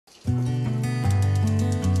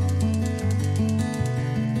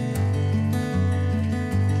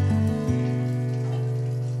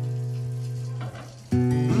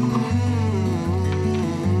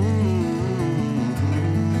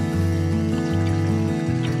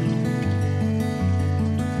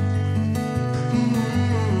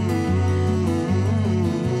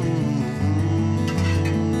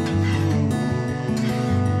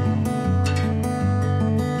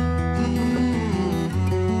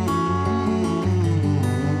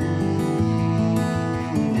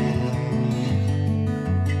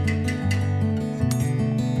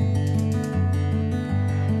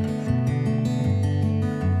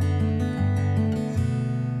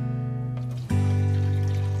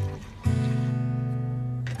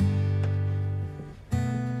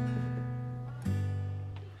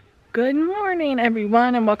Good morning,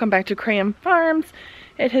 everyone, and welcome back to Crayon Farms.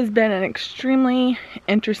 It has been an extremely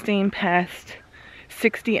interesting past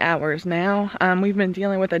 60 hours now. We've been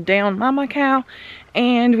dealing with a down mama cow,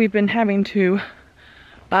 and we've been having to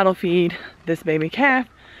bottle feed this baby calf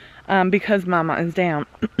because mama is down.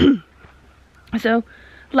 So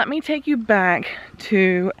let me take you back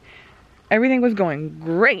to everything was going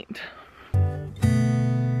great.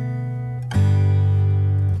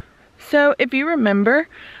 So if you remember,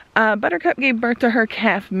 Buttercup gave birth to her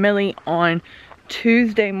calf Millie on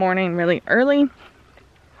Tuesday morning really early,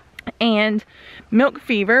 and milk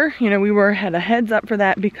fever, you know, we had a heads up for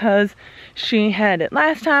that because she had it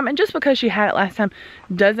last time, and just because she had it last time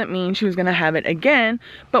doesn't mean she was going to have it again,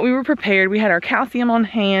 but we were prepared. We had our calcium on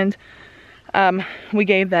hand. We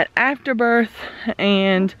gave that after birth,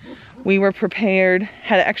 and we were prepared,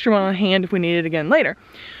 had an extra one on hand if we needed it again later.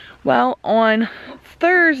 Well, on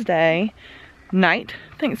Thursday night,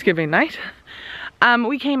 Thanksgiving night,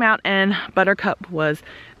 we came out and Buttercup was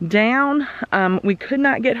down. We could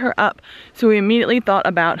not get her up, so we immediately thought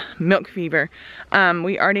about milk fever.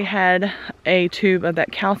 We already had a tube of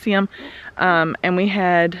that calcium, and we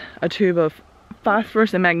had a tube of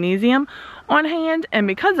phosphorus and magnesium on hand, and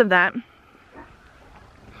because of that,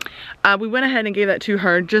 we went ahead and gave that to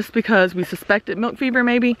her just because we suspected milk fever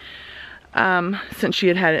maybe, since she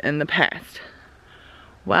had it in the past.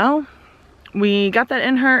 Well, we got that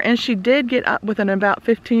in her, and she did get up within about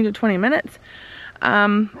 15 to 20 minutes,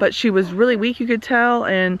 but she was really weak, you could tell,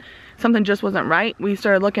 and something just wasn't right. We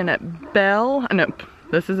started looking at Belle. No,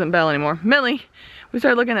 this isn't Belle anymore, Millie. We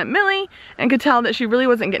started looking at Millie and could tell that she really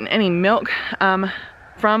wasn't getting any milk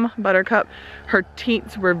from Buttercup. Her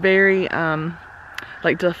teats were very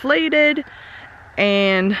like deflated,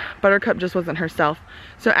 and Buttercup just wasn't herself.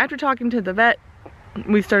 So after talking to the vet,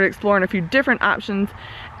 we started exploring a few different options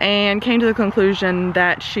and came to the conclusion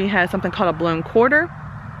that she has something called a blown quarter,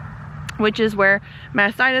 which is where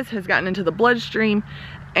mastitis has gotten into the bloodstream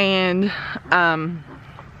and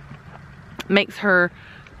makes her,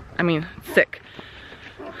 sick.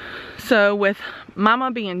 So with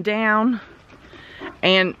mama being down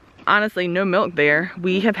and honestly no milk there,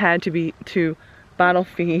 we have had to bottle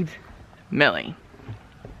feed Millie.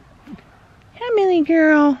 Hi, Millie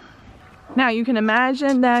girl. Now you can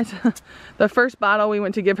imagine that the first bottle we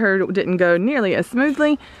went to give her didn't go nearly as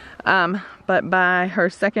smoothly, but by her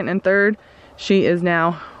second and third, she is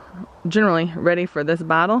now generally ready for this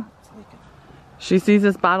bottle. She sees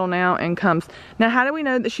this bottle now and comes. Now, how do we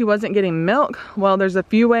know that she wasn't getting milk? Well, there's a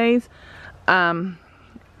few ways.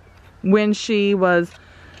 When she was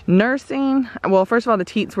nursing, well, first of all, the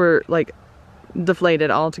teats were like deflated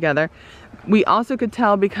altogether. We also could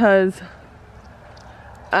tell because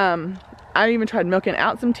I even tried milking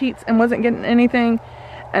out some teats and wasn't getting anything.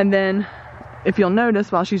 And then if you'll notice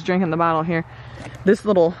while she's drinking the bottle here, this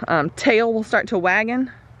little tail will start to wagging.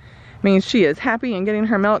 Means she is happy and getting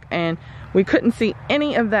her milk, and we couldn't see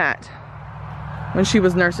any of that when she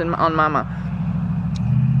was nursing on mama.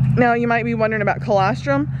 Now you might be wondering about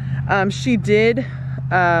colostrum. She did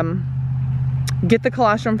get the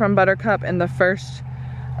colostrum from Buttercup in the first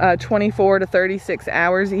 24 to 36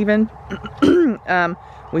 hours even.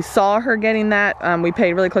 We saw her getting that. We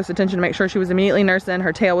paid really close attention to make sure she was immediately nursing.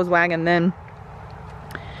 Her tail was wagging then.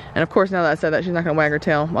 And of course, now that I said that, she's not going to wag her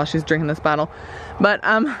tail while she's drinking this bottle. But,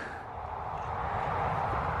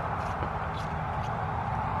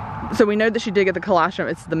 so we know that she did get the colostrum.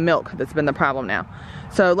 It's the milk that's been the problem now.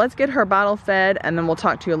 So let's get her bottle fed, and then we'll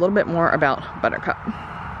talk to you a little bit more about Buttercup.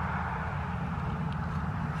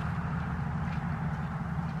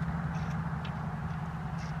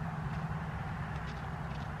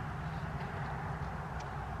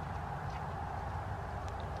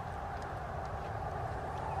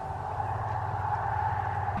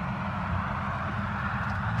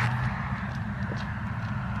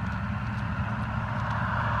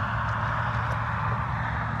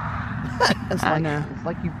 I know. It's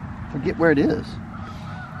like you forget where it is.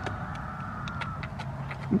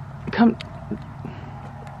 Come.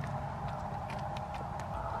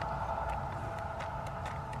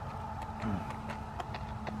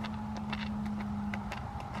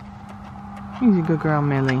 He's a good girl,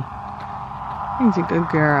 Millie. He's a good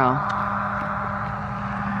girl.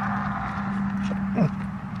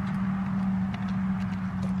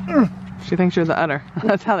 She thinks you're the udder.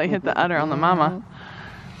 That's how they hit the udder on the mama.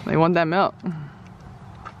 They want that milk.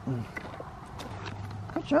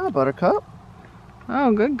 Good job, Buttercup.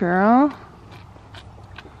 Oh, good girl.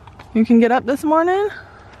 You can get up this morning?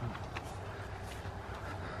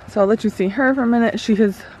 So I'll let you see her for a minute. She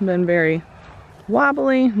has been very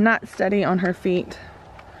wobbly, not steady on her feet.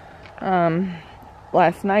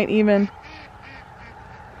 last night even.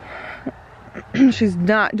 She's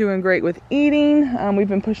not doing great with eating. We've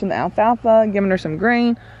been pushing the alfalfa, giving her some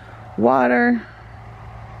grain, water.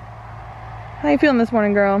 How you feeling this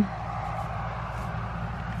morning, girl?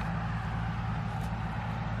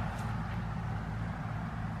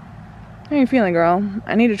 How you feeling, girl?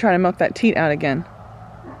 I need to try to milk that teat out again.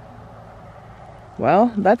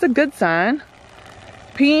 Well, that's a good sign.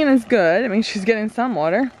 Peeing is good. I mean, she's getting some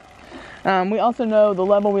water. We also know the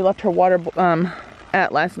level we left her water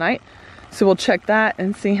at last night. So we'll check that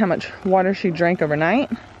and see how much water she drank overnight.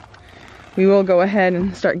 We will go ahead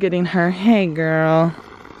and start getting her. Hey, girl.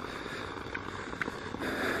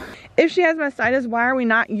 If she has mastitis, why are we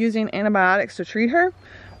not using antibiotics to treat her?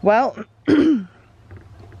 Well, the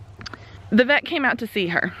vet came out to see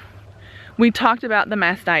her. We talked about the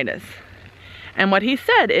mastitis. And what he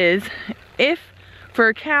said is, if for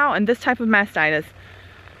a cow and this type of mastitis,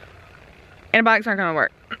 antibiotics aren't going to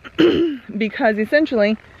work. Because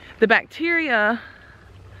essentially, the bacteria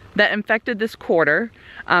that infected this quarter,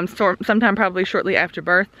 sometime probably shortly after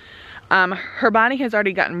birth, her body has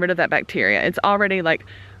already gotten rid of that bacteria. It's already like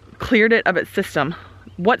cleared it of its system.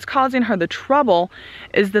 What's causing her the trouble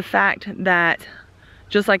is the fact that,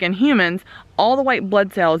 just like in humans, all the white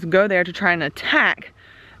blood cells go there to try and attack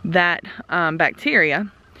that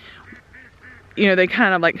bacteria. You know, they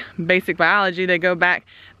kind of like basic biology, they go back,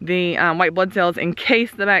 the white blood cells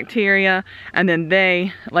encase the bacteria and then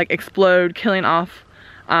they like explode, killing off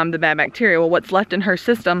the bad bacteria. Well, what's left in her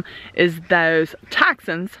system is those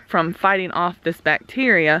toxins from fighting off this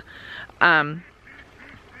bacteria.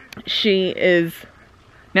 She is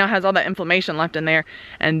now has all that inflammation left in there,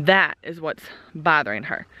 and that is what's bothering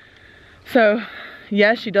her. So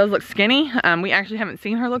yes, she does look skinny. We actually haven't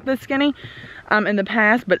seen her look this skinny in the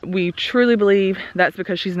past, but we truly believe that's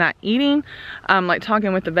because she's not eating. Like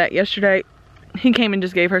talking with the vet yesterday, he came and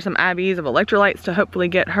just gave her some IVs of electrolytes to hopefully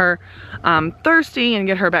get her thirsty and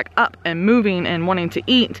get her back up and moving and wanting to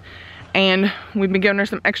eat. And we've been giving her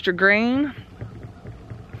some extra grain,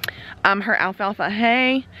 her alfalfa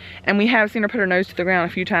hay, and we have seen her put her nose to the ground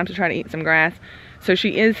a few times to try to eat some grass. So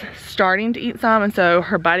she is starting to eat some, and so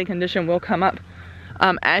her body condition will come up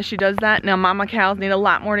as she does that. Now, mama cows need a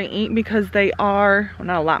lot more to eat because they are, well,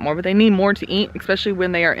 not a lot more, but they need more to eat, especially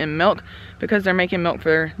when they are in milk, because they're making milk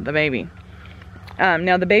for the baby.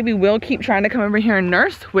 Now, the baby will keep trying to come over here and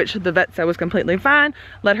nurse, which the vet said was completely fine.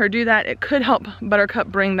 Let her do that. It could help Buttercup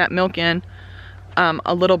bring that milk in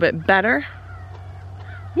a little bit better.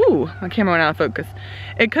 Woo, my camera went out of focus.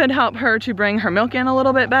 It could help her to bring her milk in a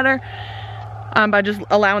little bit better by just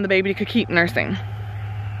allowing the baby to keep nursing.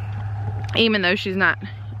 Even though she's not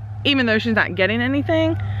getting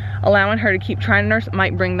anything, allowing her to keep trying to nurse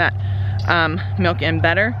might bring that milk in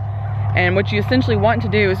better. And what you essentially want to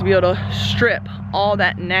do is be able to strip all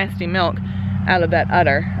that nasty milk out of that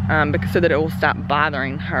udder so that it will stop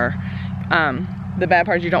bothering her. The bad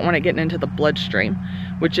part is you don't want it getting into the bloodstream,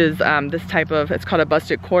 which is this type of, it's called a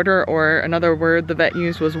busted quarter, or another word the vet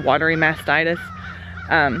used was watery mastitis.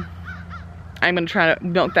 I'm going to try to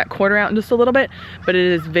milk that quarter out in just a little bit, but it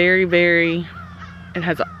is very, very, it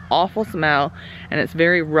has an awful smell, and it's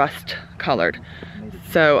very rust colored.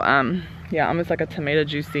 So yeah, almost like a tomato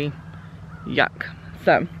juicy yuck.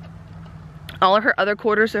 So all of her other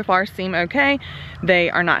quarters so far seem okay. They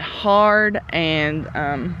are not hard, and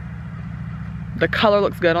the color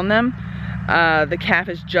looks good on them. The calf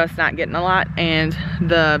is just not getting a lot, and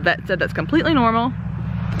the vet said that's completely normal.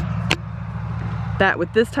 That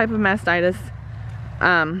with this type of mastitis,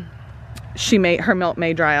 her milk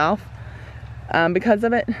may dry off because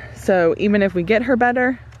of it. So even if we get her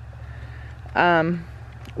better,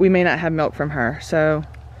 we may not have milk from her. So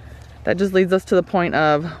that just leads us to the point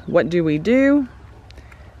of, what do we do?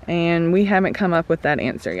 And we haven't come up with that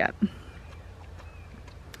answer yet.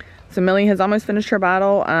 So Millie has almost finished her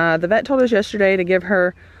bottle. The vet told us yesterday to give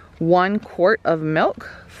her 1 quart of milk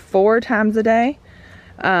 4 times a day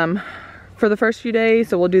for the first few days.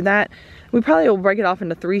 So we'll do that. We probably will break it off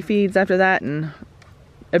into 3 feeds after that, and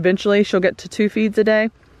eventually she'll get to 2 feeds a day.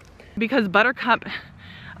 Because Buttercup,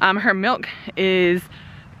 her milk is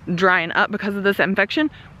drying up because of this infection,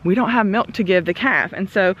 we don't have milk to give the calf. And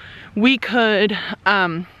so we could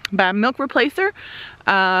buy a milk replacer.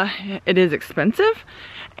 It is expensive.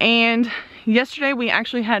 And yesterday we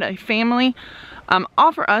actually had a family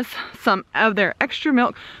offer us some of their extra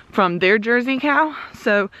milk from their Jersey cow.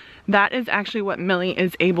 So that is actually what Millie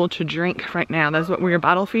is able to drink right now. That's what we're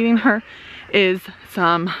bottle feeding her, is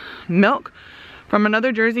some milk from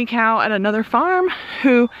another Jersey cow at another farm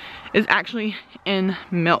who is actually in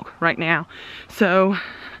milk right now. So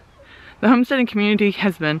the homesteading community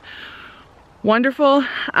has been wonderful.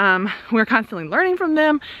 We're constantly learning from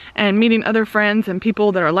them and meeting other friends and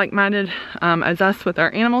people that are like-minded as us with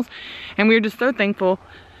our animals. And we're just so thankful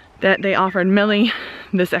that they offered Millie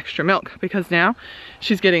this extra milk, because now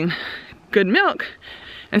she's getting good milk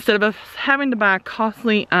instead of us having to buy a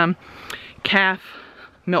costly calf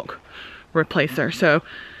milk replacer. So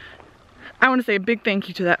I want to say a big thank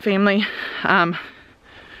you to that family.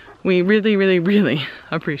 We really, really, really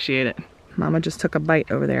appreciate it. Mama just took a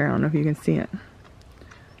bite over there. I don't know if you can see it,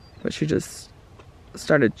 but she just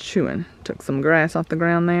started chewing. Took some grass off the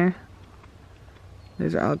ground there.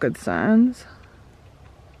 These are all good signs.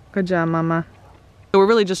 Good job, Mama. So we're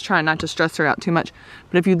really just trying not to stress her out too much.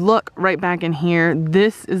 But if you look right back in here,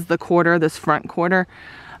 this is the quarter, this front quarter,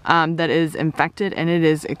 that is infected, and it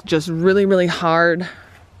is just really, really hard.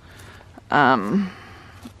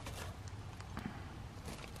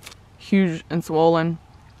 Huge and swollen.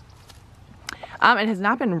 It has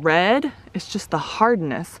not been red, it's just the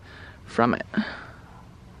hardness from it.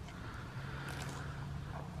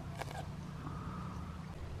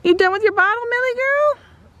 You done with your bottle, Millie girl?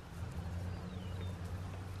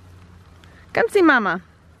 Come see Mama.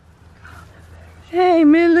 Hey,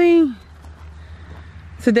 Millie.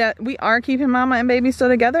 So that we are keeping Mama and baby still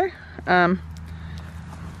together. And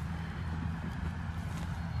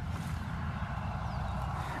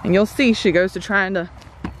you'll see she goes to trying to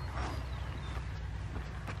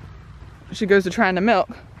milk.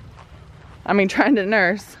 I mean, trying to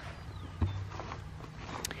nurse.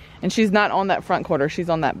 And she's not on that front quarter, she's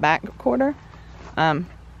on that back quarter. And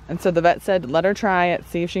so the vet said, let her try it,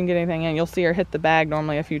 see if she can get anything in. You'll see her hit the bag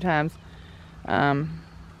normally a few times.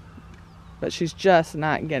 But she's just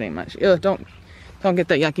not getting much. Ugh, don't get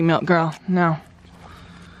that yucky milk, girl. No. All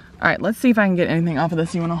right, let's see if I can get anything off of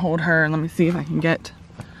this. You want to hold her and let me see if I can get...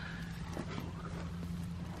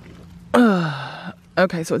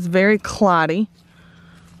 Okay, so it's very clotty.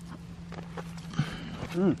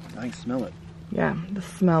 I can smell it. Yeah, the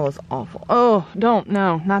smell is awful. Oh, no,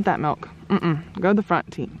 not that milk. Go to the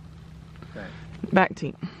front teat. Okay. Back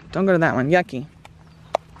teat. Don't go to that one. Yucky.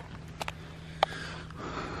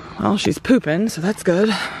 Well, she's pooping, so that's good.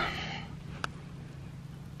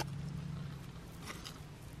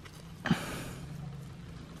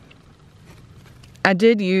 I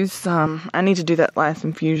did use some, I need to do that last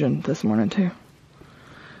infusion this morning too.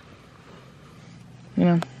 You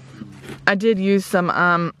know, I did use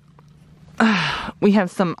some, we have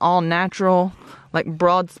some all natural, like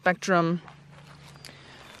broad spectrum,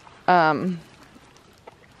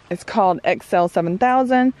 it's called XL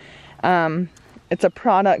 7000. It's a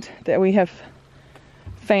product that we have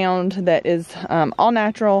found that is all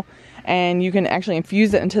natural, and you can actually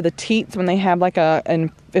infuse it into the teats when they have like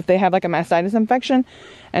if they have like a mastitis infection.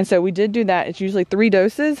 And so we did do that. It's usually 3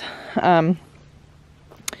 doses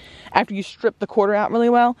after you strip the quarter out really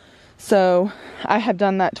well. So I have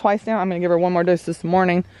done that twice now. I'm gonna give her 1 more dose this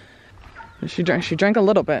morning. She drank a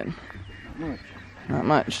little bit. Not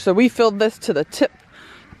much. So we filled this to the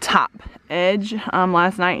top edge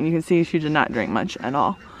last night, and you can see she did not drink much at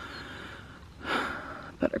all.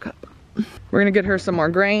 Buttercup. We're gonna get her some more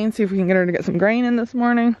grain, see if we can get her to get some grain in this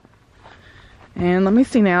morning. And let me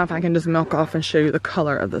see now if I can just milk off and show you the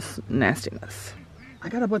color of this nastiness. I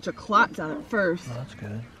got a bunch of clots out at first. Oh, that's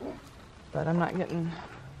good. But I'm not getting...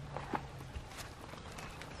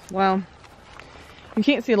 Well, you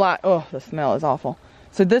can't see a lot. Oh, the smell is awful.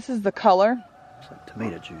 So this is the color. It's like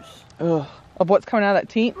tomato juice. Ugh, of what's coming out of that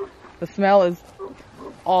teat. The smell is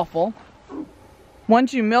awful.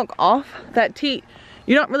 Once you milk off that teat,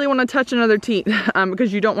 you don't really want to touch another teat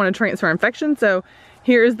because you don't want to transfer infection. So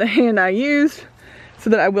here is the hand I used so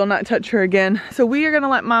that I will not touch her again. So we are going to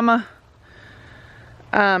let Mama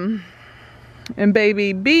and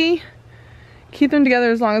baby be. Keep them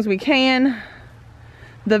together as long as we can.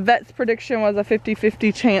 The vet's prediction was a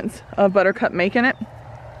 50-50 chance of Buttercup making it.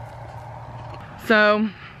 So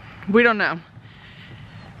we don't know.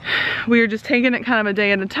 We are just taking it kind of a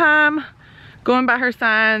day at a time, going by her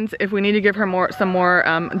signs. If we need to give her some more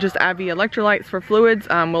just IV electrolytes for fluids,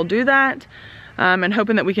 we'll do that. And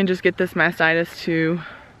hoping that we can just get this mastitis to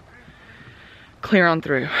clear on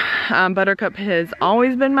through. Buttercup has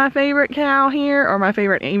always been my favorite cow here, or my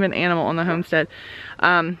favorite even animal on the homestead.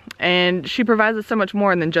 And she provides us so much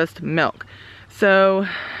more than just milk. So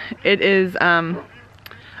it is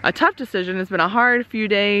a tough decision. It's been a hard few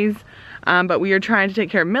days, but we are trying to take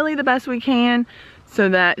care of Millie the best we can so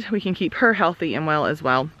that we can keep her healthy and well as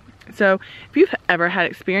well. So if you've ever had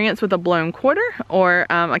experience with a blown quarter, or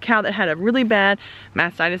a cow that had a really bad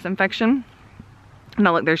mastitis infection,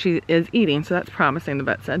 now look, there she is eating, so that's promising, the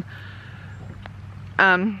vet said.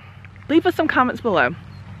 Leave us some comments below.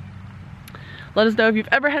 Let us know if you've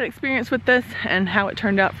ever had experience with this and how it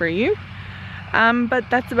turned out for you. But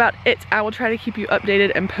that's about it. I will try to keep you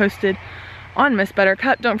updated and posted on Miss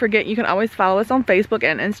Buttercup. Don't forget, you can always follow us on Facebook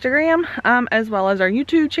and Instagram, as well as our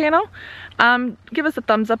YouTube channel. Give us a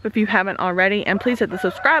thumbs up if you haven't already, and please hit the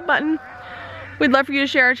subscribe button. We'd love for you to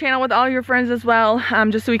share our channel with all your friends as well,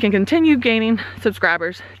 just so we can continue gaining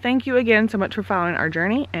subscribers. Thank you again so much for following our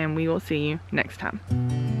journey, and we will see you next time.